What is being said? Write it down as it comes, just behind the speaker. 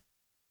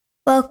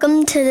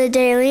Welcome to the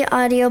Daily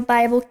Audio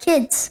Bible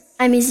Kids.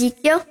 I'm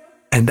Ezekiel.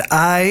 And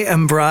I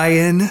am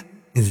Brian,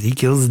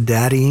 Ezekiel's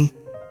daddy.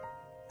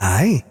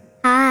 Hi.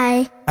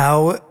 Hi.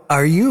 How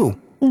are you?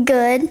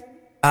 Good.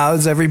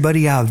 How's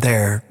everybody out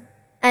there?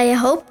 I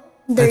hope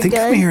they're I think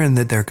good. I'm hearing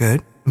that they're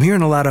good. I'm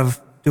hearing a lot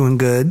of doing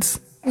goods.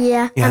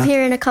 Yeah, I'm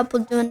hearing a couple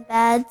doing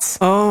bads.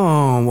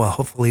 Oh, well,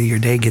 hopefully your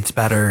day gets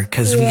better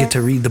because we get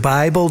to read the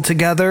Bible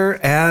together,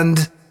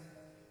 and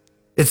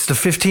it's the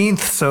 15th,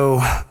 so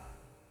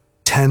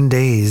 10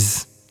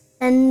 days.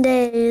 10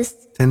 days.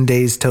 10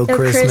 days till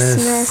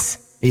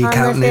Christmas. Are you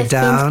counting it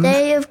down? On the 15th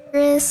day of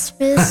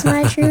Christmas,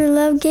 my true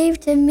love gave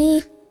to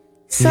me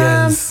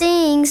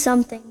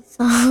something.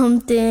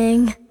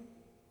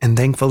 And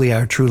thankfully,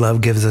 our true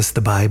love gives us the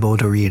Bible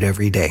to read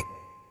every day.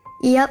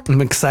 Yep.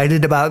 I'm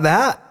excited about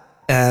that.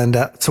 And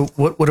so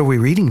what are we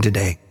reading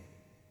today?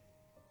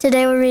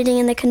 Today we're reading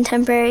in the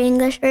Contemporary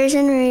English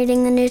Version. We're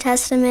reading the New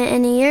Testament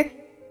in a year.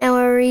 And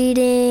we're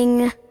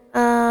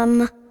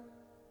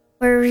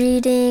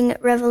reading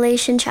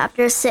Revelation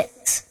chapter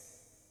 6,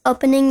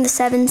 opening the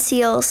 7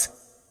 seals.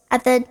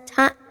 At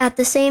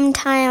the same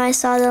time I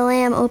saw the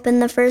Lamb open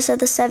the first of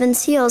the 7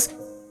 seals,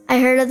 I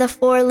heard of the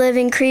 4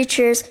 living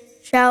creatures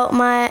shout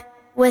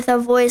with a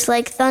voice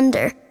like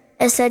thunder.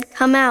 It said,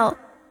 "Come out."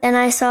 Then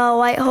I saw a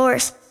white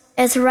horse.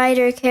 Its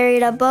rider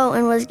carried a bow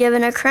and was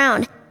given a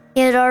crown.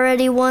 He had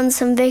already won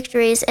some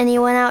victories, and he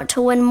went out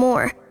to win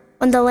more.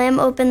 When the Lamb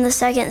opened the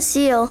 2nd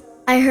seal,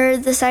 I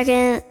heard the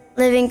 2nd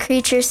living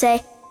creature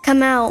say,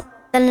 "Come out."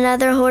 Then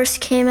another horse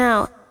came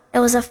out. It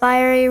was a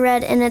fiery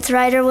red, and its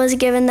rider was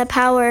given the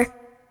power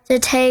to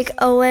take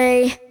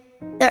away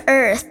the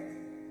earth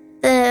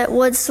that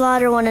would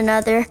slaughter one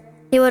another.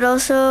 He would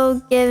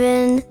also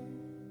given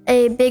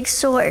a big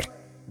sword.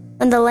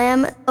 When the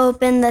Lamb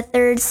opened the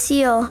 3rd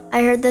seal,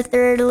 I heard the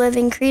 3rd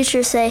living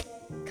creature say,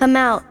 "Come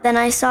out." Then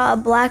I saw a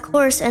black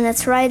horse, and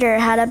its rider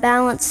had a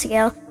balance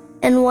scale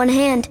in one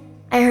hand.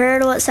 I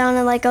heard what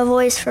sounded like a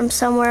voice from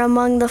somewhere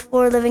among the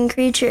 4 living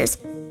creatures.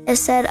 It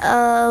said,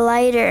 "A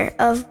liter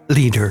of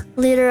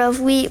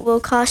wheat will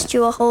cost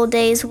you a whole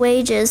day's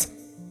wages.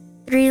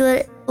 3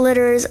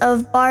 liters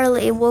of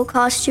barley will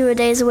cost you a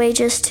day's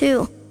wages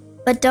too.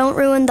 But don't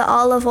ruin the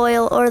olive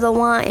oil or the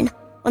wine."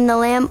 When the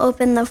Lamb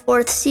opened the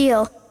 4th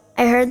seal,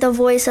 I heard the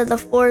voice of the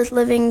 4th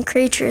living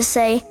creature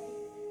say,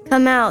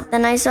 "Come out."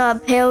 Then I saw a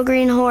pale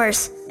green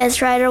horse.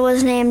 Its rider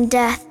was named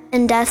Death,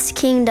 and Death's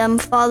kingdom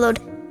followed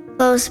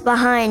close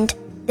behind.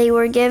 They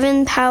were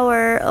given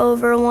power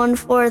over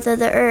 1/4 of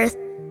the earth,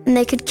 and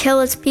they could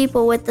kill its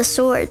people with the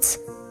swords,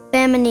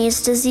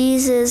 famines,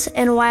 diseases,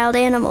 and wild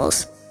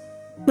animals.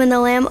 When the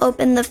Lamb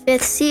opened the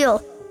 5th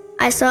seal,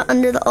 I saw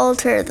under the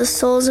altar the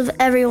souls of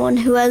everyone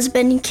who has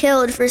been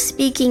killed for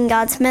speaking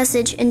God's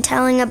message and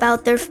telling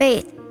about their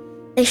faith.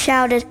 They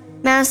shouted,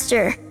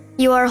 "Master,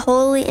 you are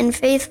holy and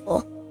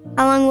faithful.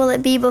 How long will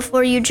it be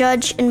before you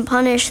judge and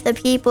punish the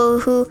people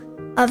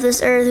of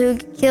this earth who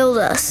killed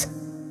us?"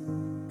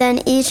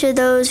 Then each of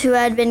those who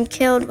had been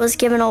killed was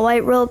given a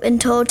white robe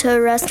and told to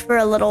rest for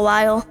a little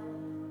while.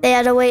 They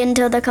had to wait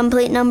until the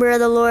complete number of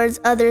the Lord's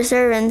other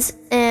servants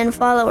and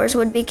followers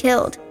would be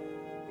killed.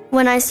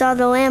 When I saw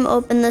the Lamb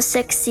open the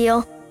 6th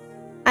seal,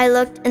 I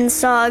looked and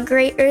saw a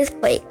great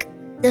earthquake.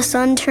 The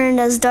sun turned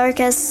as dark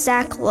as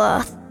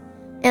sackcloth,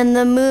 and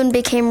the moon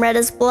became red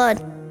as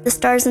blood. The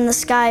stars in the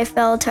sky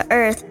fell to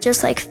earth,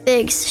 just like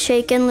figs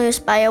shaken loose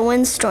by a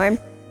windstorm.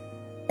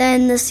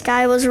 Then the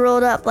sky was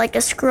rolled up like a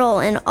scroll,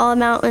 and all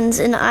mountains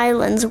and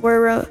islands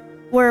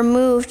were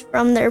moved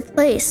from their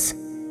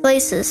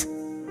places.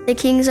 The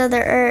kings of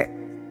the earth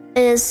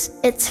is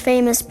its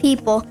famous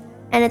people,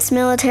 and its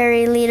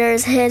military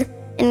leaders hid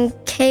in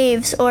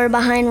caves or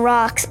behind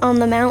rocks on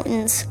the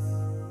mountains.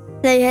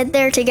 They hid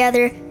there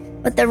together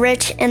with the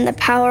rich and the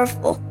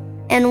powerful,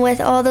 and with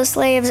all the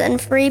slaves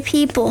and free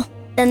people.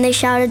 Then they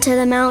shouted to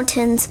the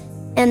mountains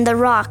and the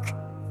rock,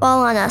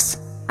 "Fall on us,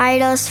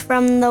 hide us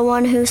from the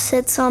one who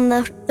sits on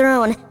the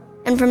throne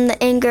and from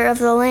the anger of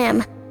the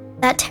Lamb.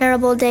 That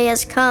terrible day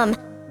has come.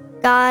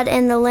 God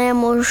and the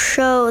Lamb will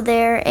show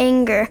their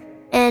anger,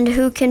 and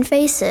who can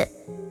face it?"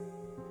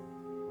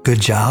 Good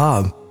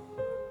job.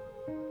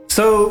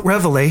 So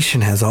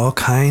Revelation has all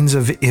kinds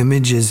of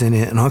images in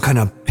it and all kind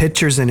of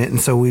pictures in it. And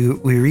so we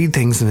read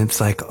things and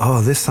it's like, oh,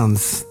 this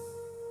sounds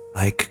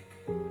like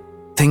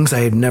things I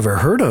had never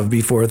heard of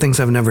before, things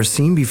I've never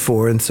seen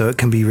before. And so it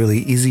can be really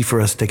easy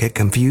for us to get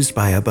confused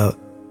by it. But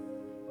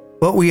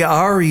what we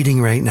are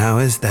reading right now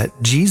is that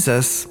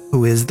Jesus,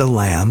 who is the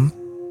Lamb,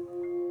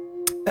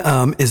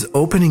 is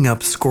opening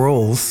up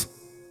scrolls.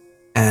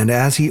 And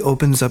as he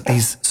opens up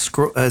these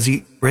as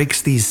he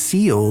breaks these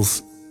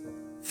seals,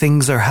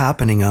 things are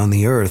happening on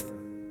the earth.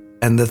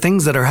 And the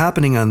things that are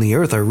happening on the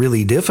earth are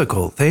really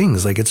difficult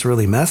things. Like, it's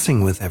really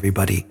messing with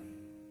everybody.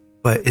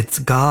 But it's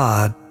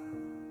God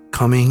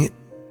coming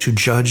to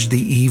judge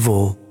the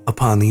evil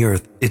upon the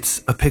earth.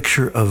 It's a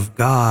picture of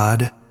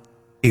God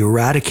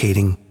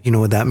eradicating. You know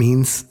what that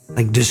means?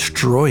 Like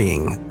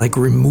destroying, like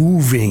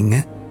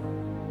removing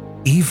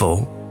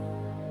evil.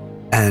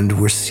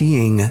 And we're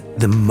seeing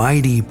the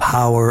mighty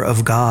power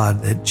of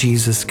God that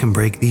Jesus can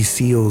break these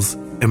seals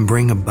and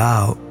bring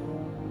about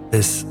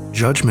this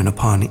judgment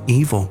upon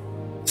evil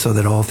so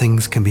that all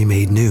things can be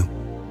made new.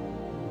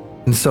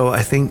 And so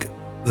I think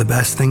the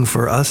best thing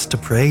for us to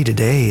pray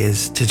today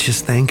is to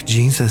just thank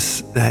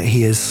Jesus that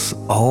he is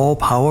all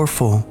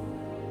powerful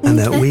and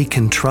that we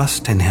can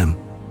trust in him.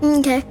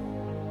 Okay.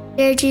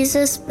 Dear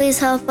Jesus, please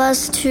help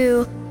us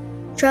to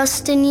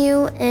trust in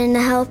you and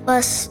help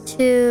us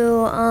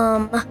to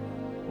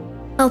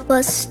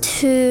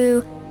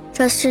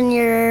trust in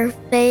your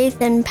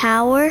faith and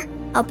power.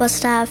 Help us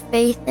to have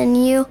faith in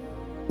you.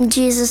 In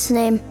Jesus'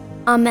 name,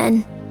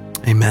 amen.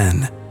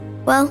 Amen.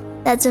 Well,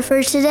 that's it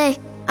for today.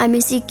 I'm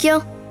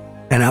Ezekiel.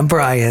 And I'm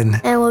Brian.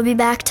 And we'll be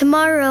back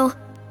tomorrow.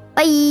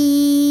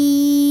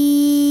 Bye.